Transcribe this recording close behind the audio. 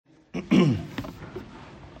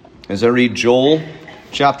As I read Joel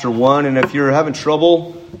chapter 1, and if you're having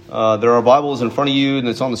trouble, there are Bibles in front of you and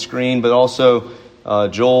it's on the screen, but also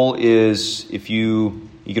Joel is, if you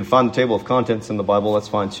can find the table of contents in the Bible, that's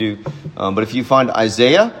fine too. But if you find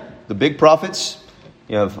Isaiah, the big prophets,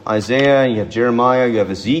 you have Isaiah, you have Jeremiah, you have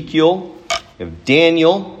Ezekiel, you have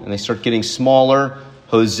Daniel, and they start getting smaller,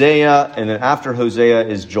 Hosea, and then after Hosea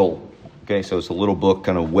is Joel. Okay, so it's a little book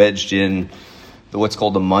kind of wedged in what's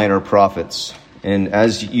called the minor prophets. And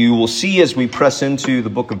as you will see as we press into the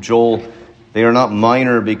book of Joel, they are not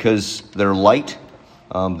minor because they're light.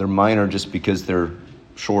 They're minor just because they're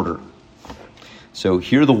shorter. So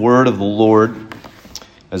hear the word of the Lord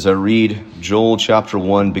as I read Joel chapter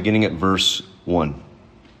 1, beginning at verse 1.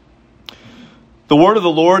 The word of the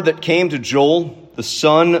Lord that came to Joel, the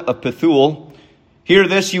son of Pethuel. Hear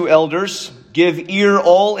this, you elders. Give ear,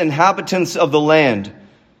 all inhabitants of the land.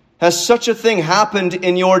 Has such a thing happened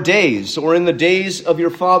in your days, or in the days of your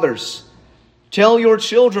fathers? Tell your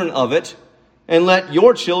children of it, and let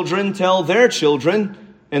your children tell their children,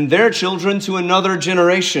 and their children to another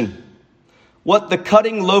generation. What the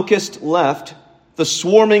cutting locust left, the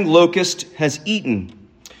swarming locust has eaten.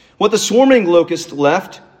 What the swarming locust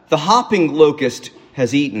left, the hopping locust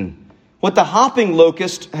has eaten. What the hopping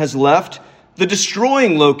locust has left, the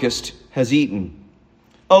destroying locust has eaten.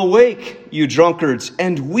 Awake, you drunkards,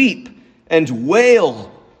 and weep and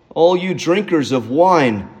wail, all you drinkers of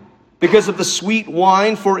wine, because of the sweet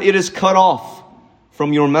wine, for it is cut off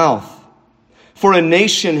from your mouth. For a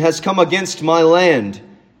nation has come against my land,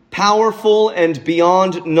 powerful and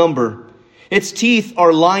beyond number. Its teeth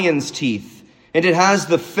are lion's teeth, and it has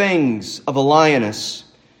the fangs of a lioness.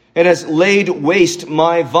 It has laid waste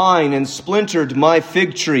my vine and splintered my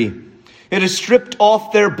fig tree. It has stripped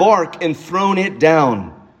off their bark and thrown it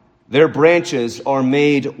down. Their branches are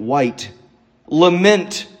made white.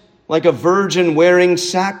 Lament like a virgin wearing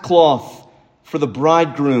sackcloth for the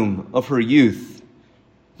bridegroom of her youth.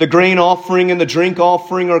 The grain offering and the drink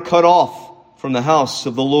offering are cut off from the house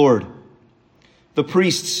of the Lord. The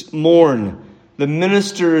priests mourn, the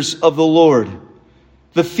ministers of the Lord.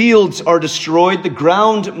 The fields are destroyed, the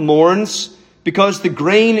ground mourns, because the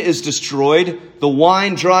grain is destroyed, the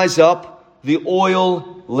wine dries up, the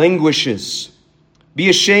oil languishes. Be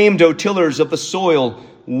ashamed, O tillers of the soil.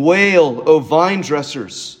 Wail, O vine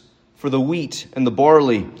dressers, for the wheat and the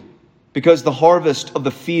barley, because the harvest of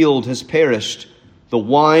the field has perished. The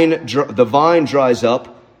vine dries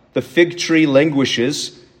up, the fig tree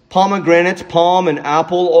languishes. Pomegranate, palm, and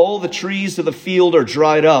apple, all the trees of the field are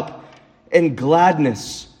dried up, and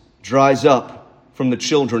gladness dries up from the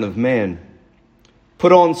children of man.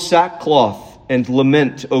 Put on sackcloth and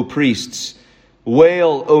lament, O priests.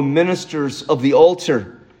 Wail, O ministers of the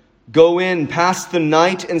altar. Go in, pass the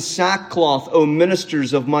night in sackcloth, O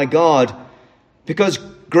ministers of my God, because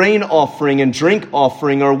grain offering and drink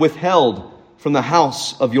offering are withheld from the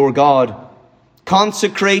house of your God.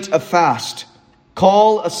 Consecrate a fast.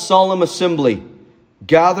 Call a solemn assembly.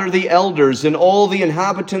 Gather the elders and all the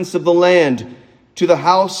inhabitants of the land to the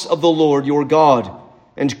house of the Lord your God,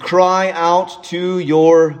 and cry out to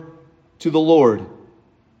the Lord.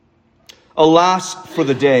 Alas for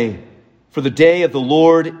the day of the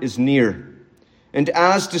Lord is near, and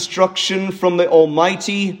as destruction from the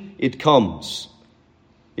Almighty it comes.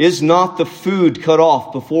 Is not the food cut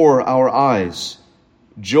off before our eyes,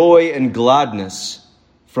 joy and gladness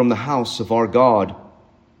from the house of our God?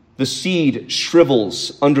 The seed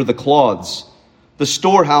shrivels under the clods, the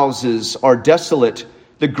storehouses are desolate,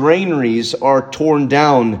 the granaries are torn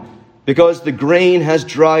down, because the grain has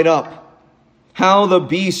dried up. How the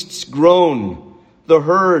beasts groan, the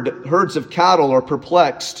herds of cattle are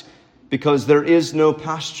perplexed, because there is no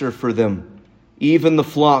pasture for them. Even the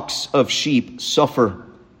flocks of sheep suffer.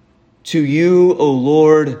 To you, O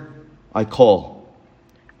Lord, I call.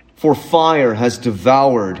 For fire has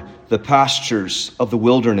devoured the pastures of the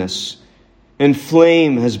wilderness, and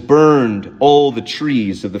flame has burned all the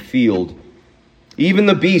trees of the field. Even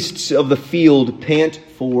the beasts of the field pant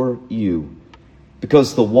for you,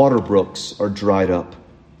 because the water brooks are dried up,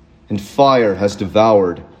 and fire has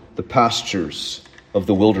devoured the pastures of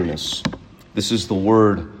the wilderness. This is the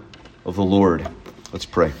word of the Lord. Let's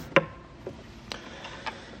pray.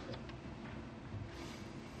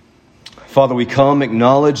 Father, we come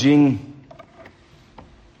acknowledging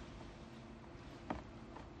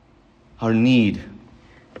our need.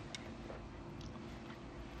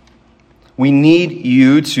 We need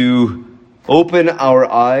you to open our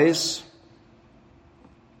eyes.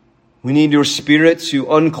 We need your Spirit to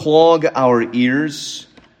unclog our ears,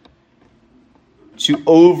 to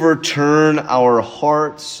overturn our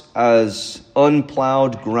hearts as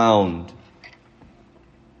unplowed ground,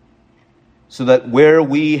 so that where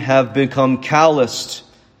we have become calloused,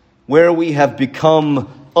 where we have become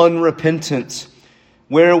unrepentant,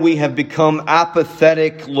 where we have become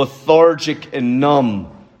apathetic, lethargic, and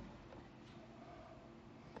numb,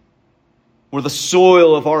 where the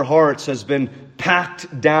soil of our hearts has been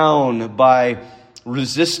packed down by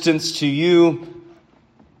resistance to you,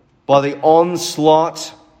 by the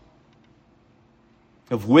onslaught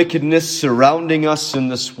of wickedness surrounding us in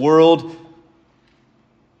this world,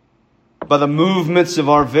 by the movements of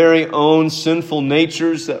our very own sinful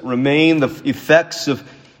natures that remain, the effects of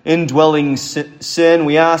indwelling sin.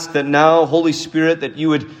 We ask that now, Holy Spirit, that you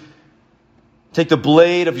would take the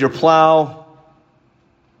blade of your plow,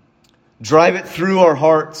 drive it through our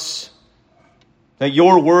hearts, that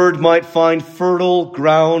your word might find fertile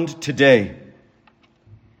ground today.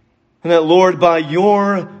 And that, Lord, by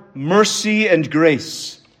your mercy and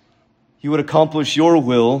grace, you would accomplish your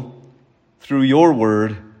will through your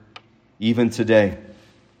word even today.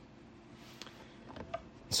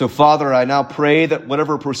 So, Father, I now pray that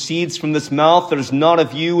whatever proceeds from this mouth that is not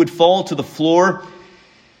of you would fall to the floor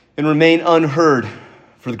and remain unheard.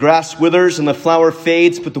 For the grass withers and the flower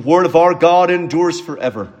fades, but the word of our God endures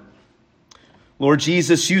forever. Lord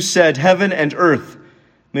Jesus, you said heaven and earth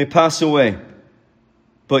may pass away,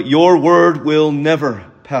 but your word will never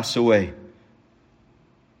pass away.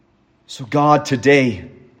 So God, today,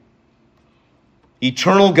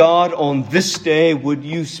 eternal God, on this day, would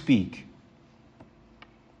you speak?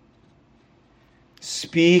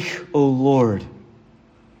 Speak, O Lord.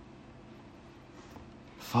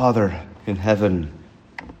 Father in heaven,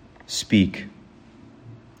 speak.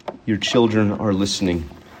 Your children are listening.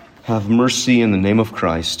 Have mercy in the name of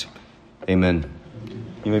Christ. Amen.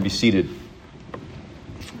 You may be seated.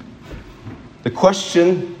 The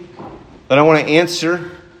question that I want to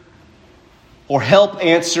answer, or help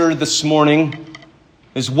answer this morning,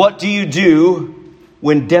 is what do you do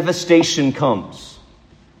when devastation comes?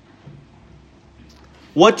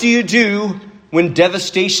 What do you do when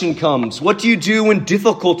devastation comes? What do you do when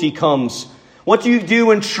difficulty comes? What do you do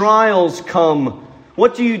when trials come?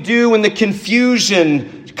 What do you do when the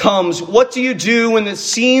confusion comes? What do you do when it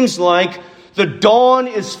seems like the dawn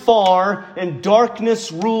is far and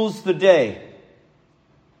darkness rules the day?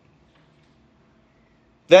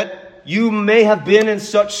 That you may have been in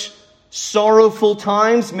such sorrowful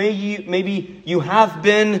times. Maybe you have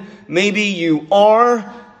been, maybe you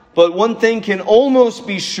are. But one thing can almost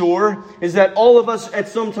be sure is that all of us at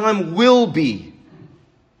some time will be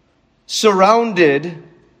surrounded.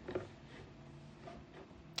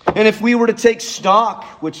 And if we were to take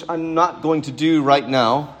stock, which I'm not going to do right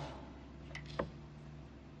now,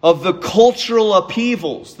 of the cultural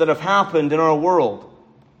upheavals that have happened in our world,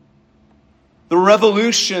 the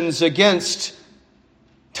revolutions against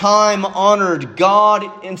time-honored,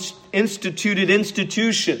 God-instituted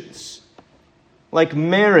institutions like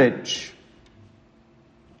marriage,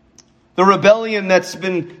 the rebellion that's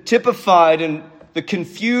been typified in the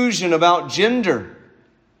confusion about gender,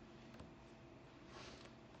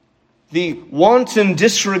 the wanton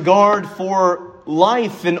disregard for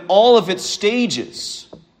life in all of its stages.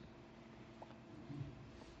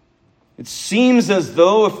 It seems as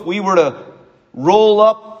though if we were to roll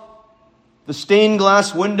up the stained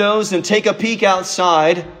glass windows and take a peek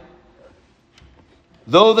outside,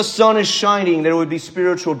 though the sun is shining, there would be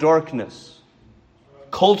spiritual darkness,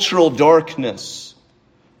 cultural darkness,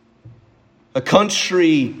 a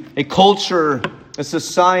country, a culture, a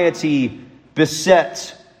society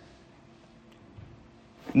beset,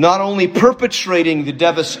 not only perpetrating the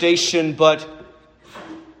devastation, but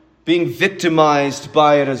being victimized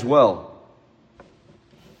by it as well.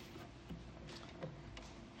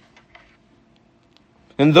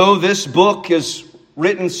 And though this book is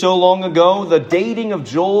written so long ago, the dating of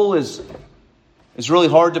Joel is really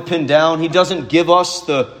hard to pin down. He doesn't give us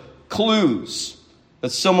the clues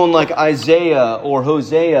that someone like Isaiah or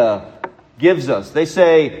Hosea gives us. They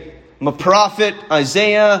say, I'm a prophet,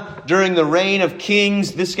 Isaiah, during the reign of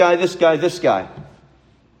kings, this guy, this guy, this guy.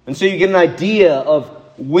 And so you get an idea of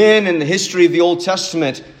when in the history of the Old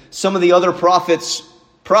Testament some of the other prophets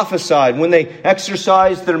prophesied, when they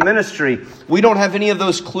exercised their ministry. We don't have any of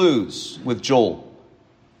those clues with Joel.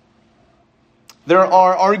 There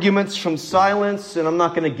are arguments from silence, and I'm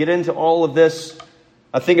not going to get into all of this.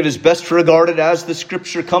 I think it is best regarded as the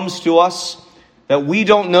Scripture comes to us, that we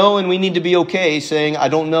don't know, and we need to be okay saying, I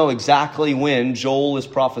don't know exactly when Joel is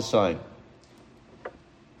prophesying.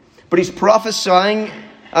 But he's prophesying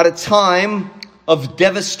at a time of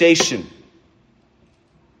devastation.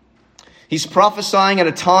 He's prophesying at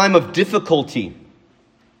a time of difficulty.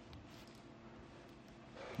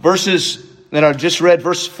 Verses that I've just read,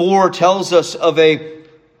 verse 4 tells us of a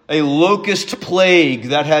locust plague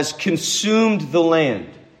that has consumed the land.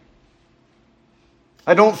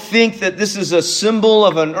 I don't think that this is a symbol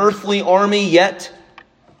of an earthly army yet.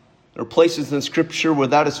 There are places in Scripture where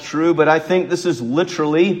that is true, but I think this is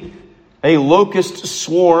literally a locust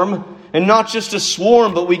swarm. And not just a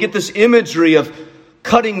swarm, but we get this imagery of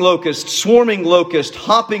cutting locust, swarming locust,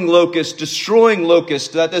 hopping locust, destroying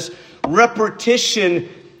locust, that this repetition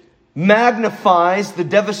magnifies the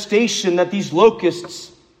devastation that these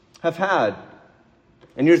locusts have had.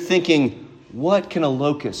 And you're thinking, what can a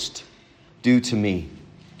locust do to me?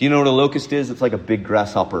 Do you know what a locust is? It's like a big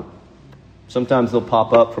grasshopper. Sometimes they'll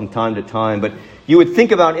pop up from time to time, but you would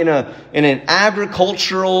think about in an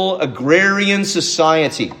agricultural, agrarian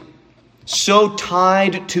society, so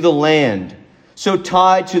tied to the land, so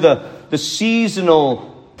tied to the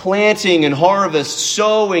seasonal planting and harvest,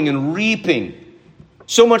 sowing and reaping.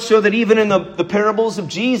 So much so that even in the parables of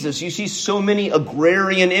Jesus, you see so many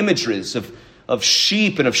agrarian imageries of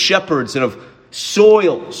sheep and of shepherds and of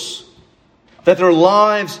soils, that their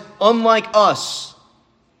lives, unlike us,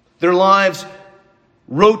 their lives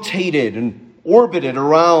rotated and orbited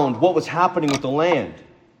around what was happening with the land.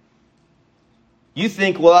 You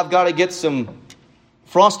think, well, I've got to get some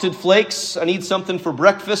Frosted Flakes. I need something for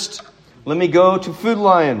breakfast. Let me go to Food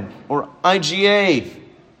Lion or IGA.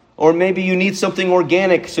 Or maybe you need something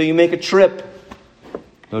organic, so you make a trip.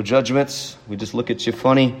 No judgments. We just look at you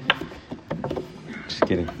funny. Just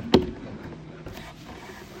kidding.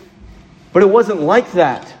 But it wasn't like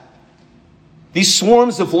that. These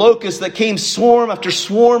swarms of locusts that came swarm after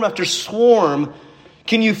swarm after swarm,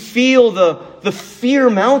 can you feel the fear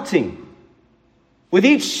mounting? With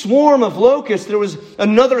each swarm of locusts, there was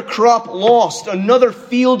another crop lost, another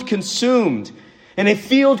field consumed. And a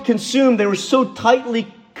field consumed, they were so tightly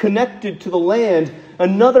connected to the land,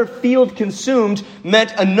 another field consumed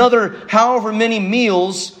meant another however many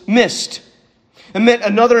meals missed. It meant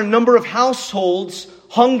another number of households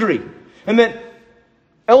hungry. It meant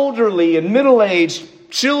elderly and middle-aged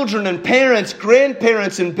children and parents,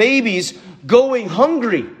 grandparents and babies going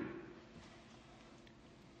hungry.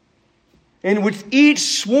 And with each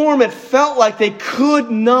swarm, it felt like they could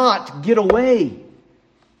not get away.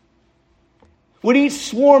 With each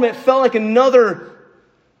swarm, it felt like another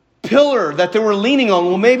pillar that they were leaning on.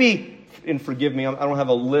 Well, maybe, and forgive me, I don't have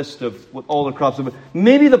a list of what all the crops are, but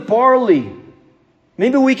maybe the barley.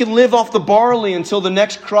 Maybe we can live off the barley until the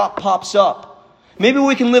next crop pops up. Maybe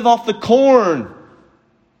we can live off the corn.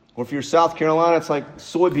 Or if you're South Carolina, it's like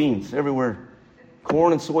soybeans everywhere.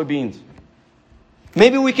 Corn and soybeans.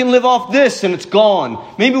 Maybe we can live off this and it's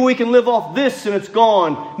gone. Maybe we can live off this and it's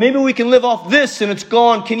gone. Maybe we can live off this and it's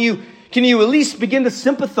gone. Can you at least begin to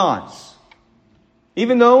sympathize?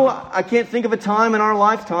 Even though I can't think of a time in our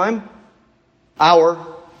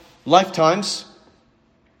lifetimes,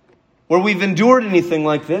 where we've endured anything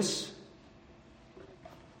like this.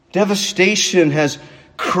 Devastation has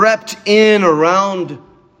crept in around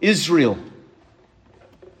Israel.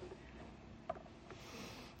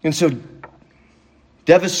 And so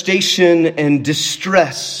devastation and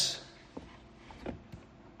distress,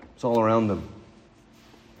 it's all around them.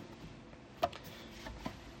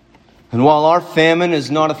 And while our famine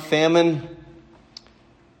is not a famine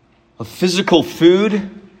of physical food,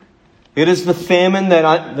 it is the famine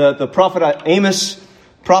that the prophet Amos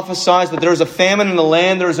prophesies, that there is a famine in the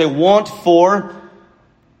land, there is a want for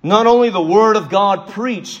not only the Word of God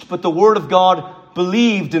preached, but the Word of God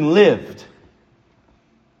believed and lived.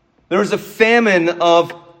 There is a famine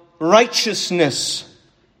of righteousness.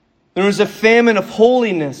 There is a famine of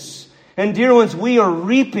holiness. And dear ones, we are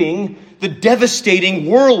reaping the devastating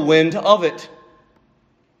whirlwind of it.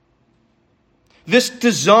 This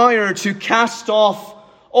desire to cast off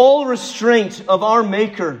all restraint of our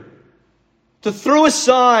Maker, to throw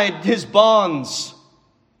aside His bonds,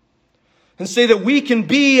 and say that we can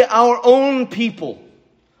be our own people.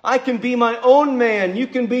 I can be my own man, you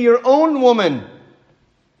can be your own woman.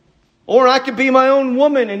 Or I could be my own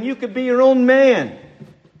woman and you could be your own man.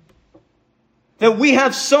 That we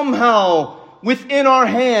have somehow within our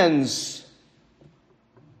hands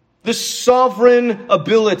this sovereign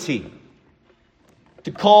ability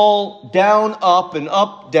to call down up and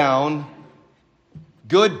up down,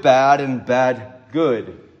 good bad and bad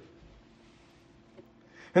good.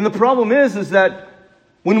 And the problem is that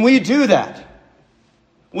when we do that,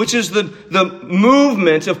 which is the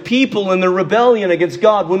movement of people in their rebellion against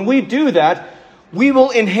God, when we do that, we will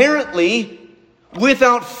inherently,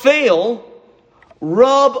 without fail,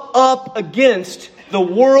 rub up against the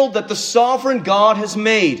world that the sovereign God has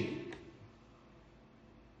made.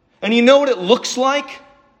 And you know what it looks like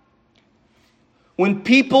When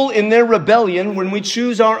people in their rebellion, when we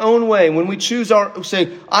choose our own way, when we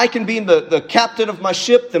say, I can be the captain of my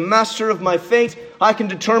ship, the master of my fate, I can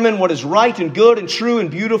determine what is right and good and true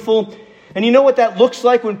and beautiful. And you know what that looks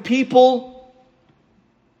like when people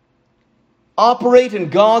operate in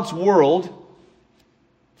God's world,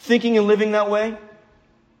 thinking and living that way? I'm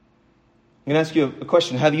going to ask you a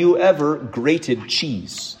question. Have you ever grated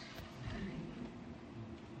cheese?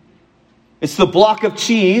 It's the block of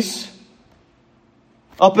cheese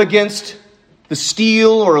up against the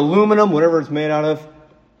steel or aluminum, whatever it's made out of,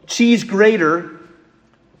 cheese grater.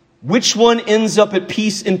 Which one ends up in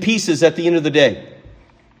pieces at the end of the day?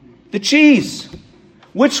 The cheese.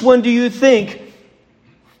 Which one do you think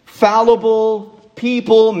fallible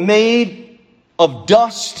people made of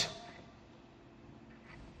dust?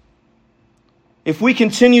 If we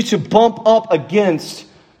continue to bump up against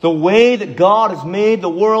the way that God has made the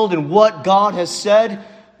world and what God has said,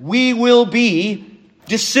 we will be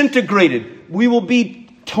disintegrated. We will be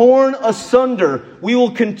torn asunder. We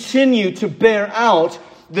will continue to bear out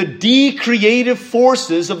the decreative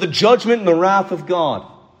forces of the judgment and the wrath of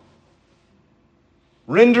God,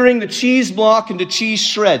 rendering the cheese block into cheese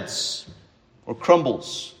shreds or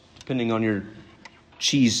crumbles, depending on your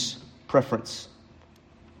cheese preference.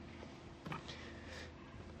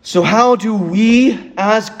 So how do we,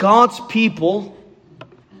 as God's people,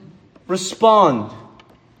 respond?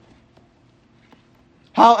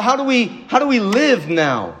 How do we live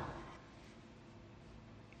now?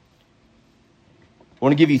 I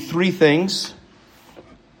want to give you 3 things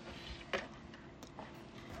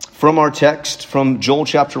from our text, from Joel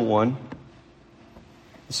chapter 1.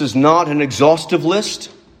 This is not an exhaustive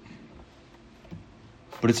list,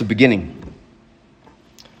 but it's a beginning.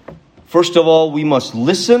 First of all, we must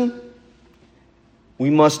listen, we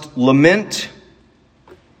must lament,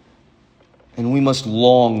 and we must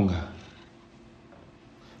long.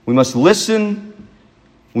 We must listen,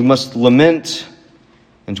 we must lament,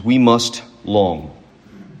 and we must long.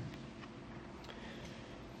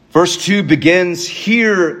 Verse 2 begins,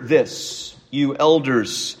 "Hear this, you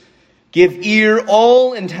elders. Give ear,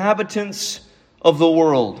 all inhabitants of the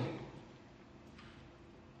world."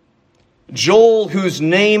 Joel, whose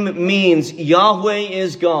name means Yahweh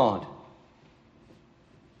is God,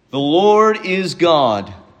 the Lord is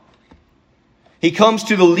God, he comes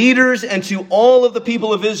to the leaders and to all of the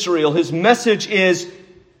people of Israel. His message is,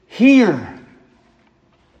 hear.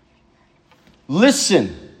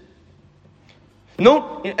 Listen.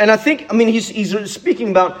 Note, and he's speaking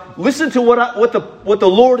about, listen to what the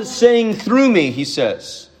Lord is saying through me, he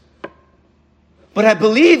says. But I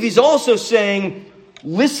believe he's also saying,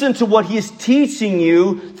 listen to what he is teaching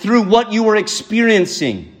you through what you are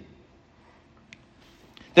experiencing.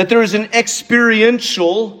 That there is an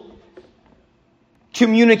experiential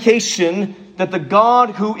communication that the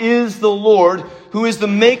God who is the Lord, who is the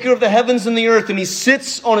maker of the heavens and the earth, and he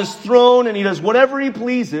sits on his throne and he does whatever he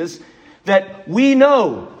pleases, that we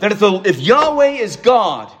know that if Yahweh is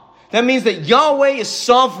God, that means that Yahweh is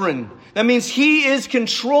sovereign. That means he is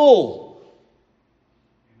control.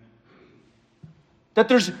 That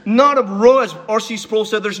there's not as R.C. Sproul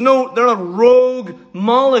said, there's not a rogue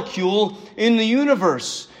molecule in the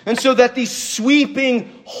universe. And so that these sweeping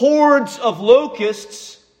hordes of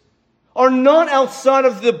locusts are not outside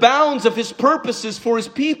of the bounds of his purposes for his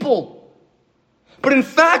people. But in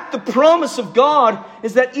fact, the promise of God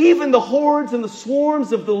is that even the hordes and the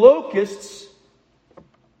swarms of the locusts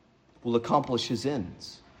will accomplish his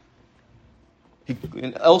ends.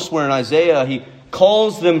 Elsewhere in Isaiah, he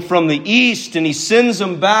calls them from the east and he sends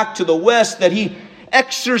them back to the west, that he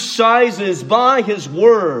exercises by his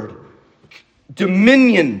word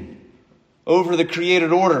dominion over the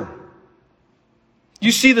created order.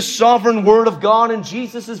 You see the sovereign word of God in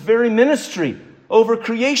Jesus' very ministry over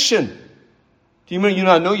creation. Do you remember?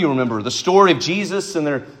 I know you remember the story of Jesus and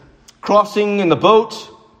they're crossing in the boat.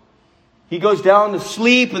 He goes down to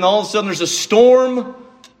sleep and all of a sudden there's a storm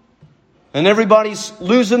and everybody's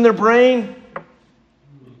losing their brain.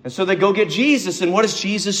 And so they go get Jesus. And what does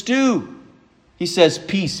Jesus do? He says,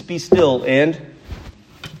 "Peace, be still," and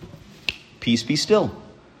peace be still.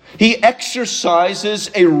 He exercises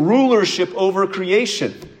a rulership over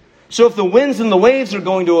creation. So if the winds and the waves are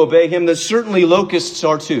going to obey him, then certainly locusts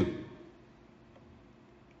are too.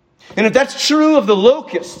 And if that's true of the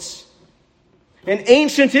locusts in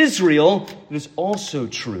ancient Israel, it is also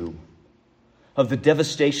true of the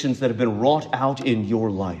devastations that have been wrought out in your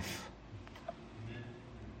life.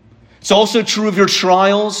 It's also true of your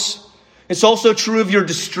trials. It's also true of your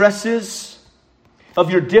distresses, of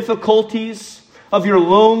your difficulties, of your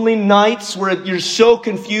lonely nights where you're so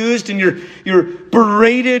confused and you're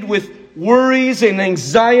berated with worries and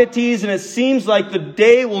anxieties, and it seems like the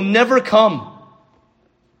day will never come.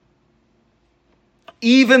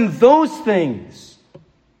 Even those things,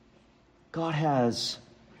 God has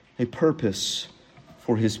a purpose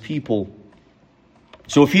for His people.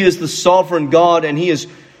 So if He is the sovereign God and He is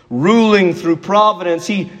ruling through providence,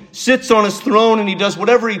 He sits on His throne and He does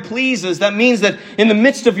whatever He pleases, that means that in the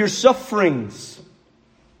midst of your sufferings,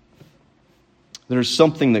 there's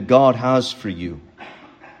something that God has for you.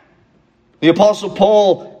 The Apostle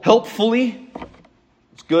Paul helpfully,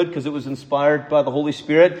 it's good because it was inspired by the Holy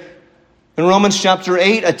Spirit, in Romans chapter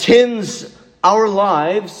 8, attends our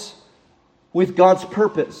lives with God's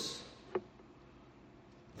purpose.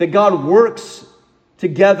 That God works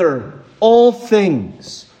together all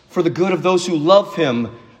things for the good of those who love Him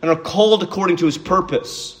and are called according to His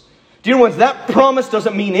purpose. Dear ones, that promise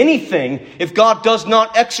doesn't mean anything if God does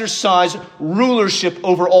not exercise rulership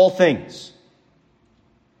over all things.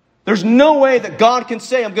 There's no way that God can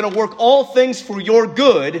say, I'm going to work all things for your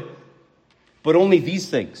good, but only these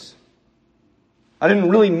things. I didn't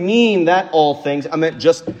really mean that all things. I meant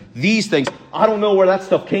just these things. I don't know where that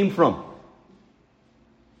stuff came from.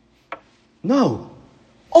 No.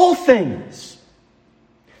 All things.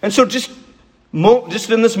 And so just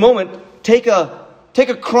in this moment, take a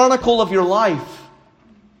chronicle of your life.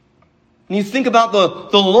 And you think about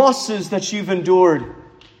the losses that you've endured.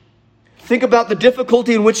 Think about the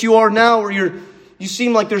difficulty in which you are now, where you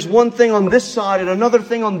seem like there's one thing on this side and another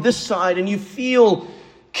thing on this side, and you feel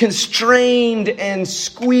constrained and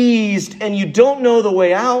squeezed, and you don't know the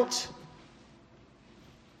way out.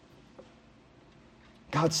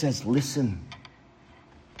 God says, listen.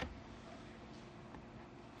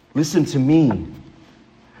 Listen to me.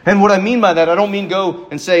 And what I mean by that, I don't mean go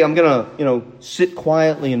and say, I'm going to, sit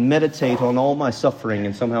quietly and meditate on all my suffering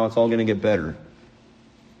and somehow it's all going to get better.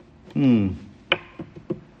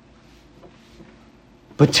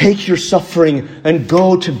 But take your suffering and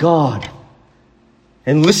go to God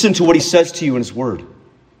and listen to what He says to you in His Word.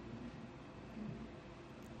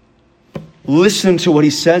 Listen to what He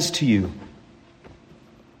says to you.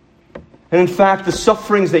 And in fact, the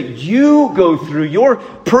sufferings that you go through, your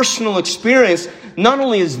personal experience, not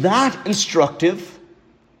only is that instructive,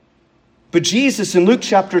 but Jesus in Luke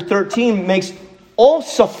chapter 13 makes all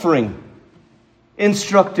suffering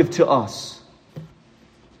instructive to us.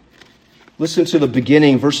 Listen to the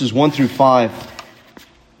beginning, verses 1 through 5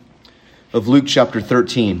 of Luke chapter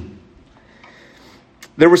 13.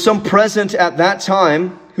 There were some present at that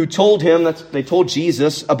time who told him, they told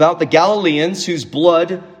Jesus, about the Galileans whose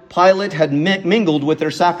blood Pilate had mingled with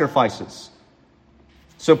their sacrifices.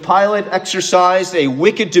 So Pilate exercised a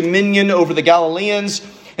wicked dominion over the Galileans,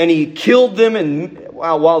 and he killed them, and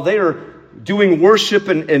while they are doing worship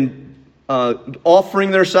and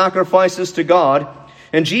offering their sacrifices to God.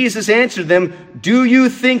 And Jesus answered them, do you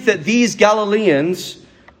think that these Galileans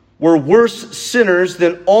were worse sinners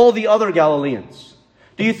than all the other Galileans?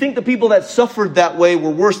 Do you think the people that suffered that way were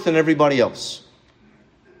worse than everybody else?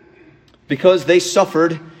 Because they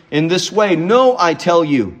suffered in this way. No, I tell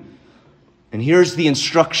you. And here's the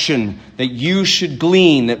instruction that you should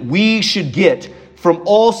glean, that we should get from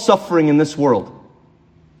all suffering in this world.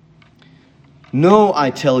 No,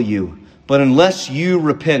 I tell you, but unless you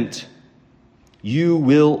repent, you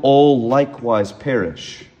will all likewise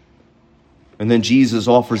perish. And then Jesus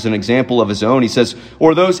offers an example of His own. He says,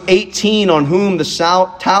 or those 18 on whom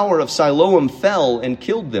the tower of Siloam fell and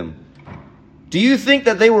killed them. Do you think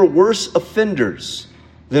that they were worse offenders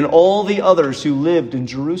than all the others who lived in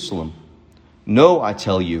Jerusalem? No, I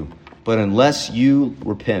tell you, but unless you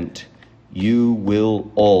repent, you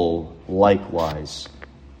will all likewise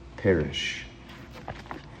perish.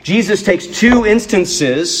 Jesus takes two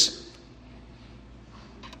instances.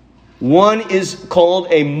 One is called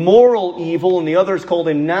a moral evil and the other is called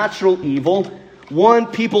a natural evil. One,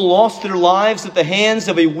 people lost their lives at the hands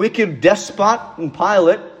of a wicked despot in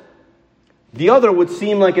Pilate. The other would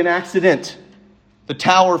seem like an accident. The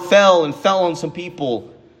tower fell and fell on some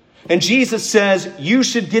people. And Jesus says, you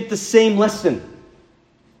should get the same lesson.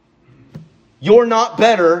 You're not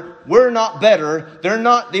better. We're not better. They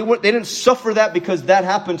didn't suffer that because that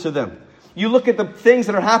happened to them. You look at the things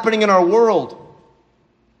that are happening in our world.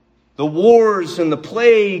 The wars and the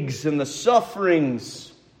plagues and the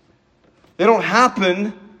sufferings. They don't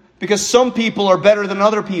happen because some people are better than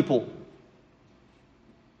other people.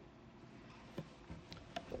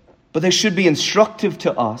 But they should be instructive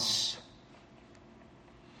to us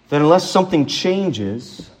that unless something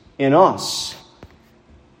changes in us,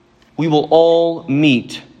 we will all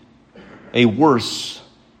meet a worse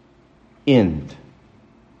end.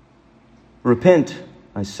 Repent,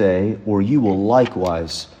 I say, or you will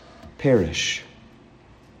likewise perish.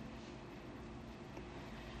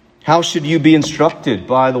 How should you be instructed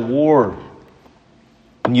by the war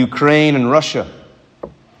in Ukraine and Russia?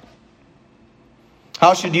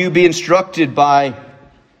 How should you be instructed by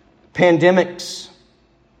pandemics?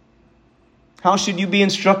 How should you be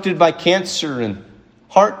instructed by cancer and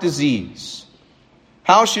heart disease?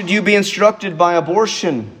 How should you be instructed by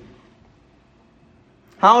abortion?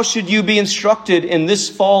 How should you be instructed in this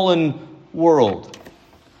fallen world?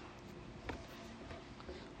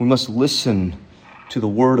 We must listen to the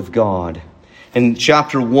Word of God. And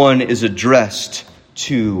chapter 1 is addressed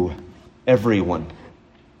to everyone.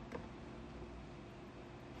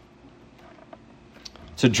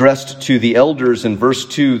 It's addressed to the elders in verse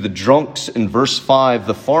 2, the drunks in verse 5,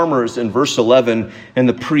 the farmers in verse 11, and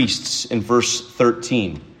the priests in verse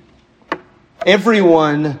 13.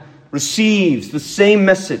 Everyone receives the same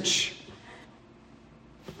message.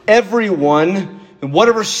 Everyone, in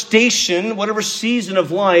whatever station, whatever season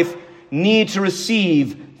of life, need to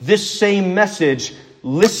receive this same message.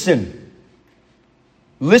 Listen.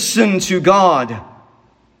 Listen to God.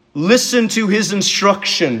 Listen to His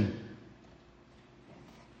instruction.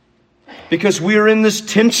 Because we are in this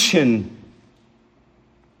tension.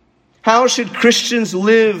 How should Christians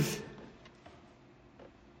live?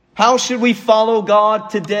 How should we follow God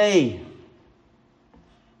today?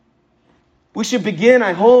 We should begin,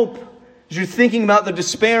 I hope, as you're thinking about the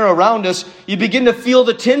despair around us, you begin to feel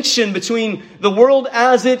the tension between the world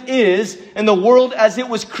as it is and the world as it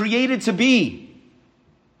was created to be.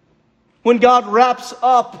 When God wraps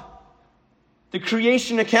up the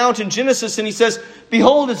creation account in Genesis and He says,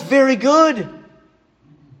 "Behold, it's very good."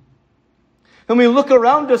 And we look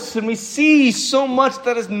around us and we see so much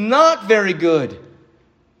that is not very good.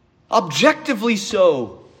 Objectively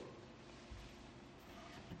so.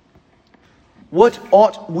 What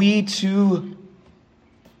ought we to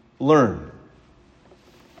learn?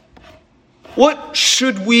 What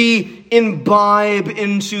should we imbibe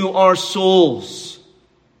into our souls?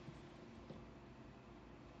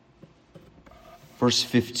 Verse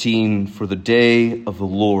 15, "For the day of the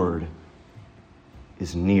Lord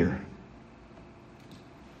is near."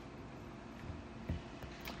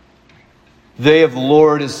 The day of the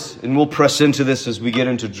Lord is, and we'll press into this as we get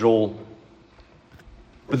into Joel.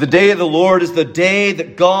 But the day of the Lord is the day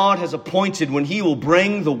that God has appointed when He will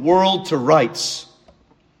bring the world to rights.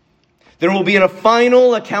 There will be a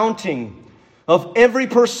final accounting of every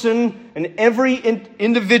person and every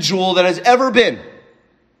individual that has ever been.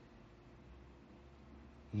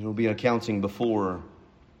 There will be an accounting before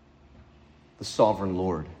the sovereign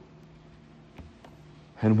Lord.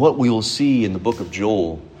 And what we will see in the book of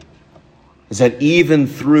Joel is that even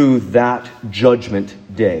through that judgment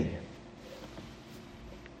day,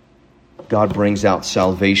 God brings out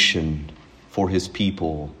salvation for His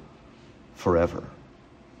people forever.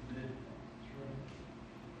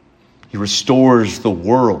 He restores the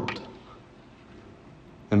world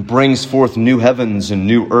and brings forth new heavens and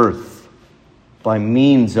new earth by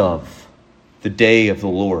means of the day of the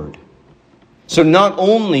Lord. So not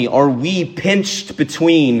only are we pinched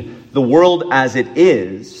between the world as it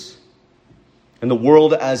is and the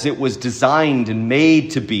world as it was designed and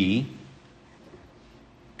made to be,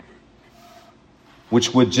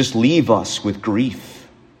 which would just leave us with grief,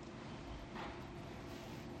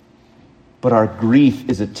 but our grief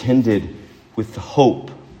is attended with the hope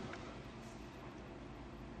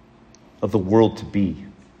of the world to be.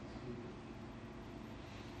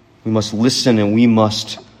 We must listen and we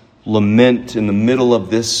must lament in the middle of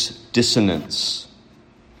this dissonance,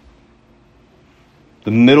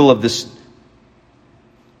 the middle of this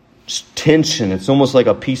tension. It's almost like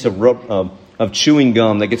a piece of chewing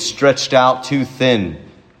gum that gets stretched out too thin.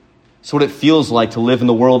 It's what it feels like to live in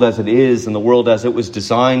the world as it is and the world as it was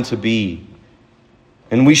designed to be.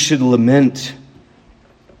 And we should lament.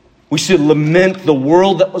 We should lament the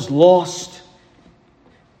world that was lost.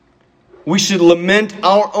 We should lament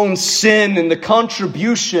our own sin and the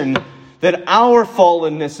contribution that our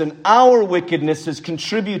fallenness and our wickedness has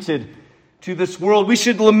contributed to this world. We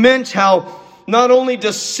should lament how not only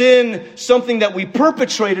does sin, something that we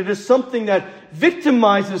perpetrated, is something that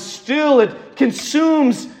victimizes still. It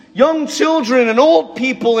consumes young children and old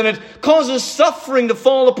people, and it causes suffering to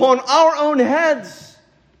fall upon our own heads.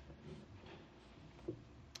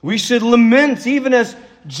 We should lament even as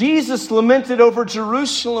Jesus lamented over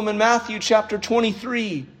Jerusalem in Matthew chapter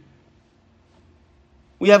 23.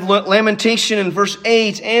 We have lamentation in verse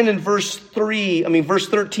 8 and in verse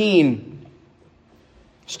 13.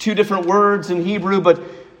 It's two different words in Hebrew, but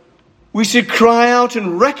we should cry out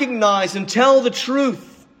and recognize and tell the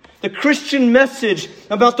truth. The Christian message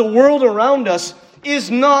about the world around us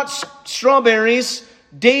is not strawberries,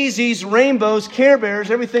 daisies, rainbows, Care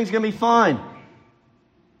Bears. Everything's going to be fine.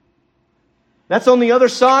 That's on the other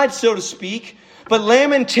side, so to speak. But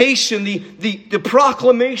lamentation, the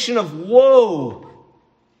proclamation of woe.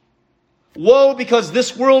 Woe because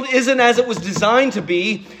this world isn't as it was designed to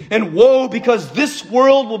be. And woe because this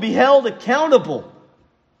world will be held accountable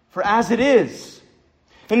for as it is.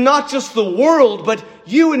 And not just the world, but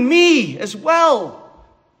you and me as well.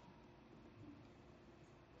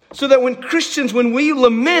 So that when Christians, when we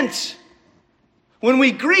lament, when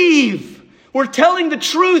we grieve, we're telling the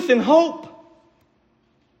truth in hope.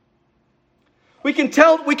 We can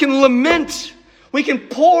lament, we can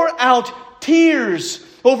pour out tears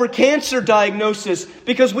over cancer diagnosis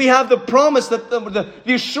because we have the promise, that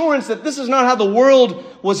the assurance that this is not how the world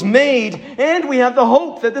was made, and we have the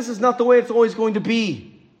hope that this is not the way it's always going to be.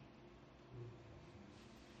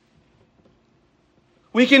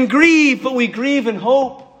 We can grieve, but we grieve in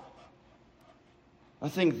hope. I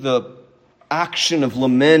think the action of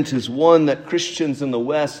lament is one that Christians in the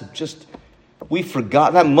West have just, we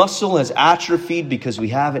forgot. That muscle has atrophied because we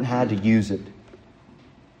haven't had to use it.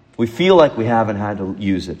 We feel like we haven't had to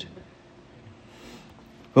use it.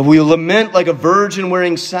 But we lament like a virgin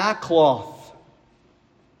wearing sackcloth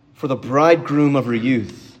for the bridegroom of her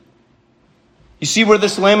youth. You see where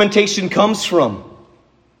this lamentation comes from.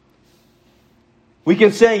 We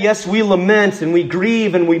can say, yes, we lament and we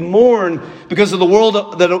grieve and we mourn because of the world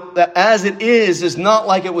that as it is not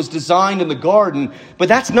like it was designed in the garden. But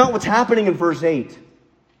that's not what's happening in verse 8.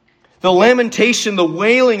 The lamentation, the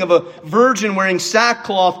wailing of a virgin wearing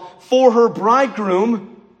sackcloth for her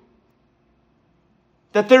bridegroom,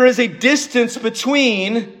 that there is a distance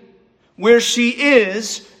between where she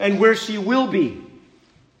is and where she will be.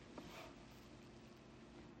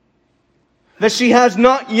 That she has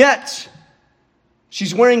not yet.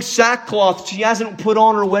 She's wearing sackcloth. She hasn't put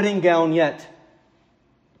on her wedding gown yet.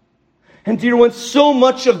 And dear ones, so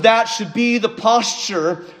much of that should be the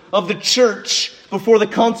posture of the church before the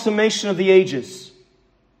consummation of the ages.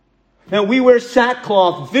 Now we wear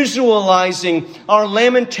sackcloth, visualizing our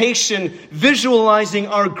lamentation, visualizing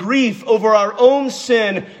our grief over our own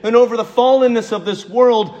sin and over the fallenness of this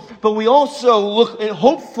world. But we also look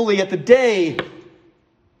hopefully at the day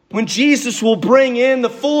when Jesus will bring in the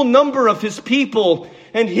full number of His people,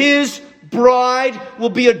 and His bride will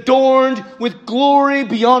be adorned with glory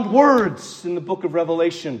beyond words in the book of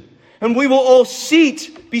Revelation. And we will all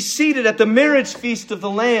be seated at the marriage feast of the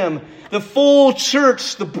Lamb, the full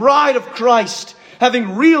church, the bride of Christ,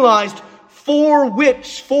 having realized for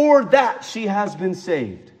that she has been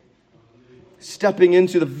saved. Stepping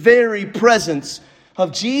into the very presence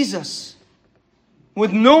of Jesus.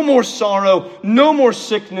 With no more sorrow, no more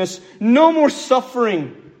sickness, no more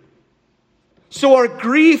suffering. So our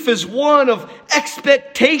grief is one of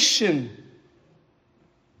expectation.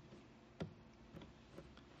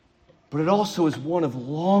 But it also is one of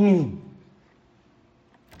longing.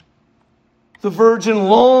 The virgin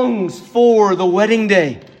longs for the wedding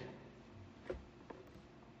day.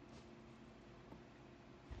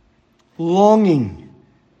 Longing.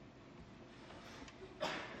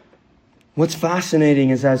 What's fascinating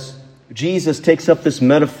is as Jesus takes up this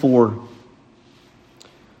metaphor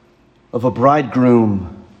of a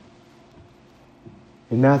bridegroom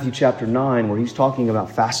in Matthew chapter 9, where He's talking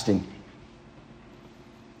about fasting.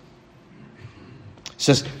 It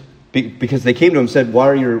says, because they came to Him and said, why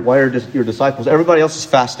are your disciples? Everybody else is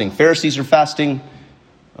fasting. Pharisees are fasting.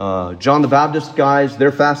 John the Baptist guys,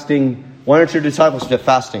 they're fasting. Why aren't your disciples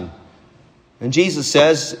fasting? And Jesus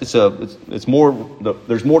says, it's more.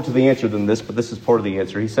 There's more to the answer than this, but this is part of the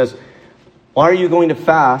answer. He says, why are you going to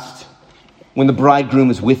fast when the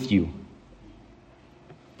bridegroom is with you?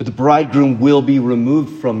 But the bridegroom will be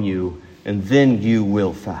removed from you, and then you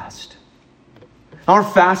will fast. Our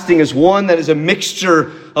fasting is one that is a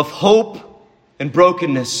mixture of hope and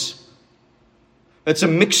brokenness. It's a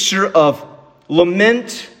mixture of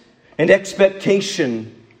lament and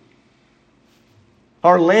expectation.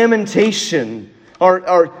 Our lamentation,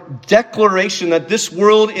 our declaration that this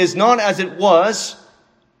world is not as it was,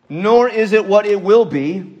 nor is it what it will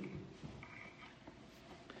be,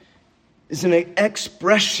 is an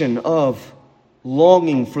expression of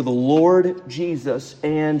longing for the Lord Jesus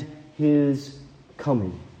and His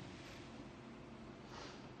coming.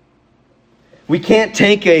 We can't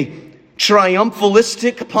take a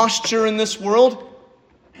triumphalistic posture in this world,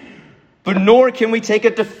 but nor can we take a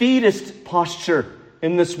defeatist posture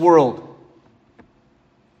in this world.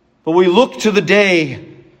 But we look to the day,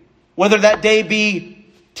 whether that day be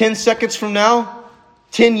 10 seconds from now,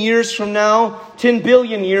 10 years from now, 10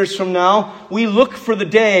 billion years from now, we look for the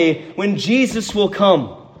day when Jesus will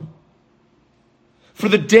come. For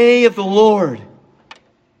the day of the Lord.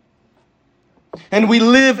 And we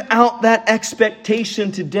live out that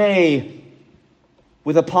expectation today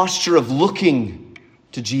with a posture of looking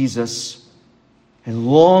to Jesus and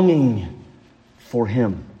longing for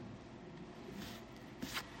Him.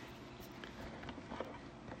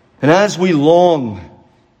 And as we long,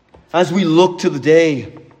 as we look to the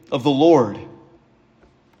day of the Lord,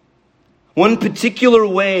 one particular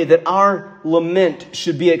way that our lament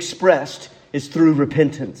should be expressed is through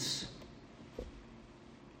repentance.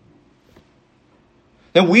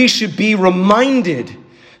 That we should be reminded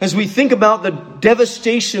as we think about the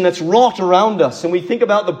devastation that's wrought around us and we think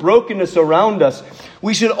about the brokenness around us,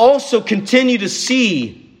 we should also continue to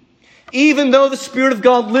see, even though the Spirit of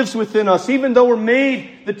God lives within us, even though we're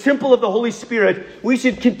made the temple of the Holy Spirit, we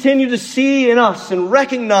should continue to see in us and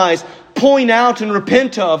recognize, point out and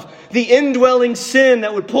repent of the indwelling sin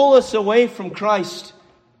that would pull us away from Christ.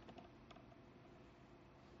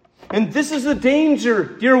 And this is the danger,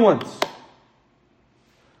 dear ones.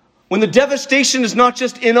 When the devastation is not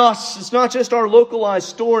just in us, it's not just our localized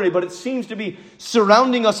story, but it seems to be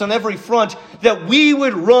surrounding us on every front, that we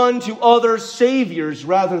would run to other saviors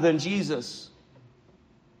rather than Jesus.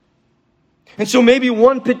 And so maybe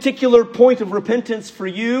one particular point of repentance for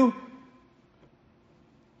you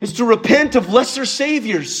is to repent of lesser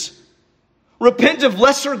saviors. Repent of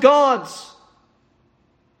lesser gods.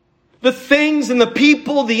 The things and the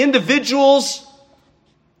people, the individuals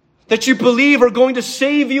that you believe are going to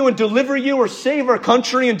save you and deliver you or save our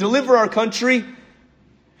country and deliver our country.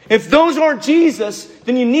 If those aren't Jesus,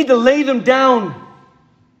 then you need to lay them down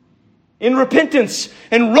in repentance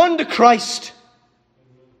and run to Christ.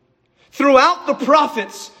 Throughout the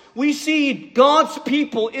prophets, we see God's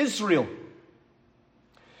people, Israel.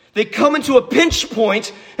 They come into a pinch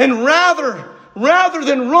point, and rather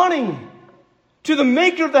than running to the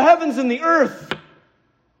maker of the heavens and the earth,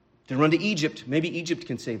 they run to Egypt. Maybe Egypt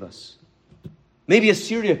can save us. Maybe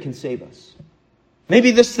Assyria can save us.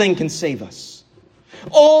 Maybe this thing can save us.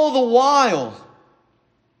 All the while,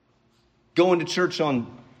 going to church on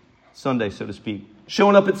Sunday, so to speak.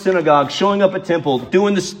 Showing up at synagogue, showing up at temple,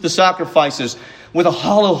 doing the sacrifices with a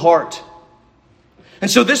hollow heart. And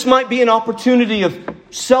so this might be an opportunity of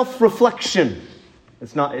self-reflection.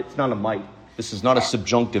 It's not a might. This is not a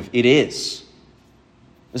subjunctive. It is.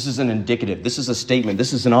 This is an indicative. This is a statement.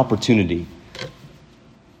 This is an opportunity.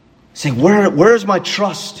 Say, where is my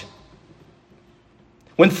trust?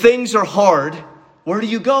 When things are hard, where do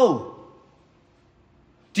you go?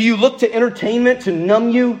 Do you look to entertainment to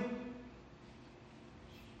numb you?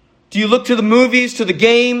 Do you look to the movies, to the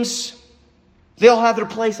games? They all have their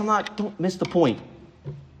place. Don't miss the point.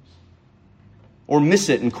 Or miss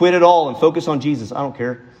it and quit it all and focus on Jesus. I don't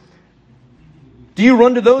care. Do you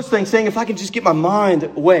run to those things saying, if I can just get my mind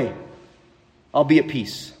away, I'll be at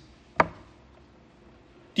peace?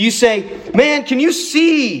 Do you say, man, can you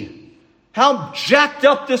see how jacked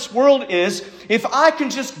up this world is? If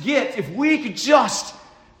we could just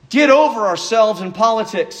get over ourselves in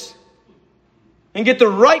politics and get the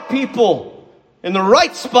right people in the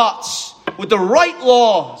right spots with the right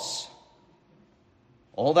laws,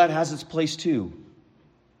 all that has its place too.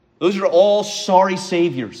 Those are all sorry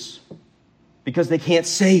saviors. Because they can't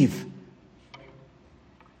save.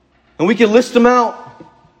 And we can list them out.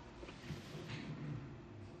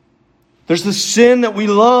 There's the sin that we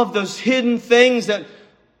love, those hidden things that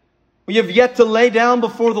we have yet to lay down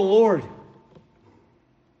before the Lord.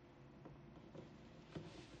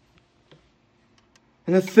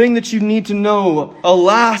 And the thing that you need to know,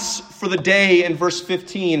 alas for the day in verse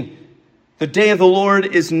 15, the day of the Lord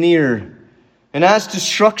is near. And as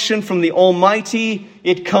destruction from the Almighty,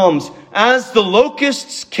 it comes. As the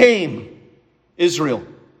locusts came, Israel.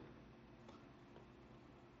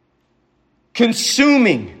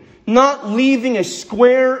 Consuming, not leaving a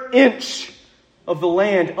square inch of the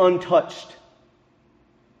land untouched.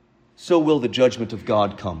 So will the judgment of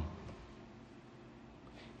God come.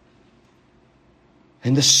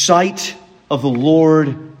 In the sight of the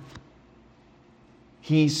Lord,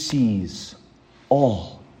 He sees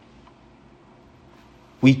all.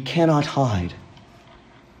 We cannot hide.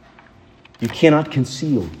 You cannot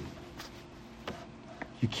conceal.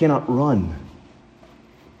 You cannot run.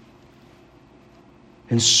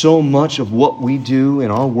 And so much of what we do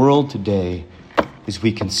in our world today is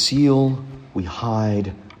we conceal, we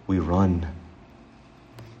hide, we run.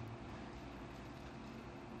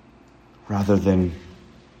 Rather than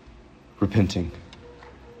repenting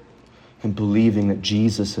and believing that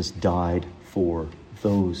Jesus has died for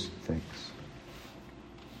those things.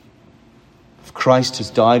 Christ has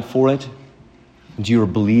died for it, and you are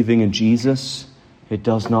believing in Jesus, it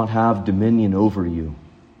does not have dominion over you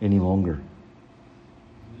any longer.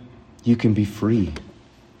 You can be free.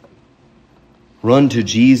 Run to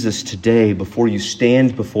Jesus today before you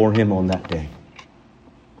stand before Him on that day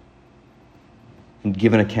and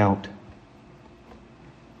give an account.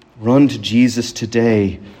 Run to Jesus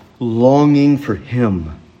today, longing for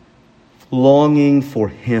Him. Longing for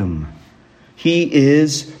Him. He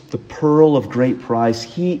is the pearl of great price.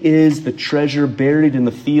 He is the treasure buried in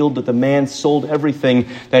the field that the man sold everything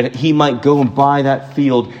that he might go and buy that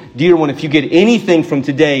field. Dear one, if you get anything from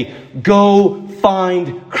today, go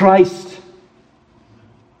find Christ.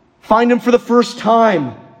 Find Him for the first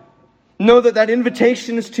time. Know that that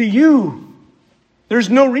invitation is to you. There's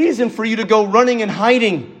no reason for you to go running and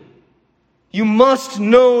hiding. You must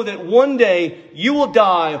know that one day you will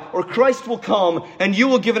die or Christ will come and you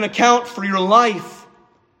will give an account for your life.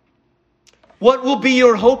 What will be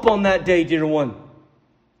your hope on that day, dear one?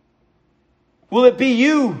 Will it be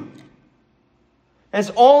you?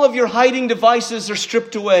 As all of your hiding devices are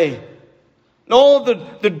stripped away, and all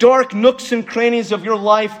of the dark nooks and crannies of your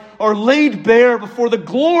life are laid bare before the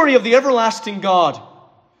glory of the everlasting God,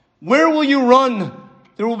 where will you run?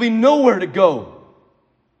 There will be nowhere to go.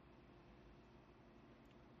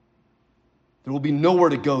 There will be nowhere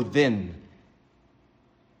to go then.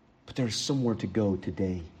 But there is somewhere to go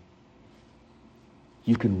today.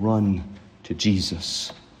 You can run to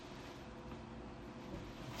Jesus.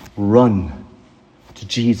 Run to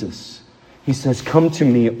Jesus. He says, "Come to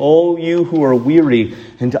me, all you who are weary,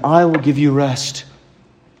 and I will give you rest."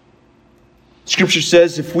 Scripture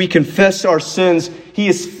says if we confess our sins, He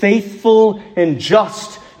is faithful and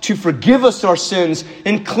just to forgive us our sins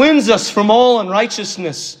and cleanse us from all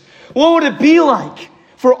unrighteousness. What would it be like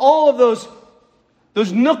for all of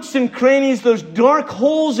those nooks and crannies, those dark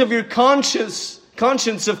holes of your conscience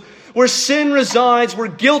of where sin resides, where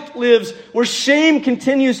guilt lives, where shame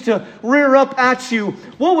continues to rear up at you?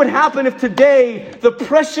 What would happen if today the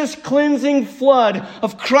precious cleansing flood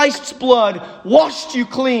of Christ's blood washed you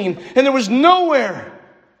clean and there was nowhere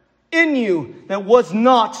in you that was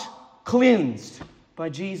not cleansed by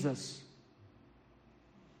Jesus?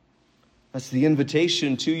 That's the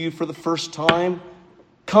invitation to you for the first time.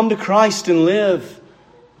 Come to Christ and live.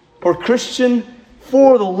 Or Christian,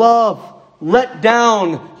 for the love, let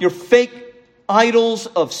down your fake idols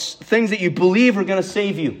of things that you believe are going to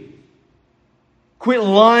save you. Quit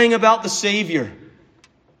lying about the Savior.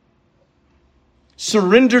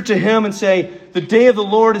 Surrender to Him and say, the day of the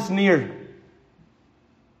Lord is near.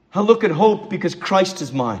 I look at hope because Christ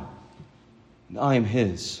is mine and I am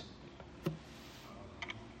His.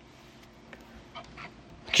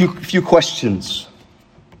 A few questions.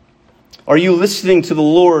 Are you listening to the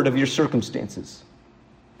Lord of your circumstances?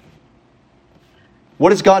 What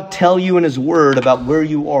does God tell you in His Word about where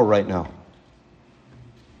you are right now?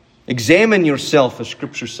 Examine yourself, as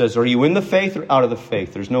Scripture says. Are you in the faith or out of the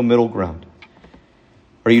faith? There's no middle ground.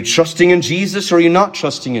 Are you trusting in Jesus or are you not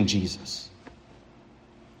trusting in Jesus?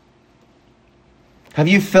 Have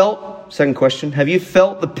you felt, second question, have you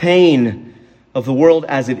felt the pain of the world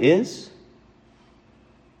as it is?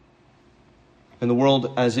 And the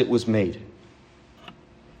world as it was made?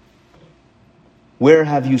 Where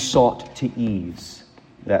have you sought to ease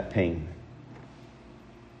that pain?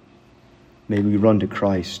 May we run to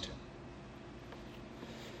Christ.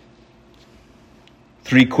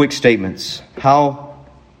 3 quick statements.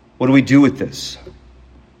 What do we do with this?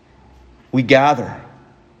 We gather.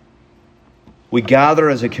 We gather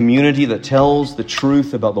as a community that tells the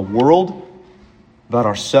truth about the world, about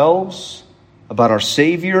ourselves, about our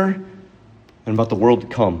Savior, and about the world to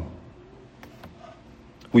come.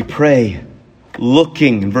 We pray,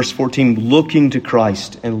 looking, in verse 14, looking to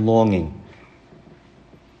Christ and longing.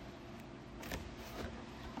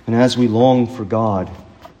 And as we long for God,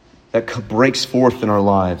 that breaks forth in our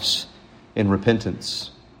lives in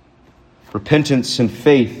repentance. Repentance and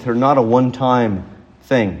faith are not a one-time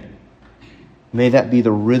thing. May that be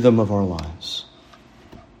the rhythm of our lives.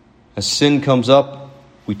 As sin comes up,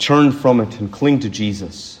 we turn from it and cling to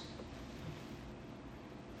Jesus.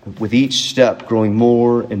 With each step growing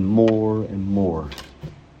more and more and more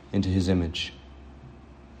into His image.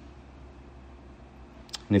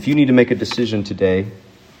 And if you need to make a decision today,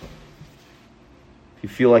 if you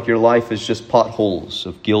feel like your life is just potholes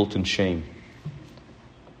of guilt and shame,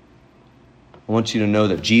 I want you to know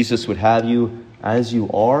that Jesus would have you as you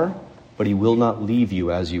are, but He will not leave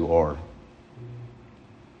you as you are.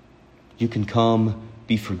 You can come,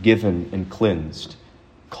 be forgiven and cleansed.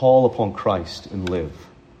 Call upon Christ and live.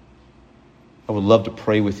 I would love to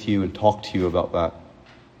pray with you and talk to you about that.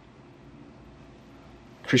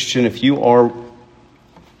 Christian, if you are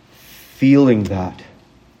feeling that,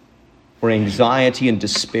 where anxiety and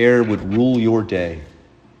despair would rule your day,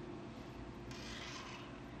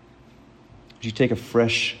 would you take a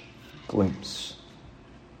fresh glimpse,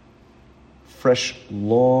 fresh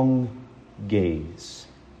long gaze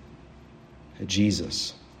at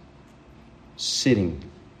Jesus, sitting,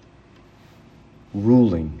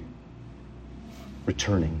 ruling,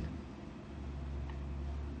 returning.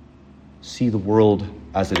 See the world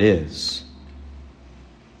as it is,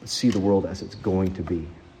 but see the world as it's going to be,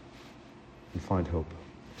 and find hope.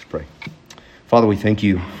 Let's pray. Father, we thank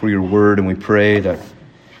you for your word, and we pray that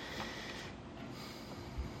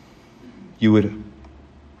you would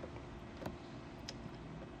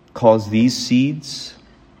cause these seeds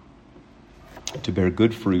to bear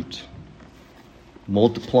good fruit,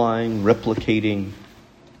 multiplying, replicating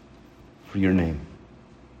for your name.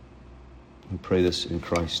 We pray this in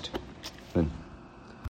Christ.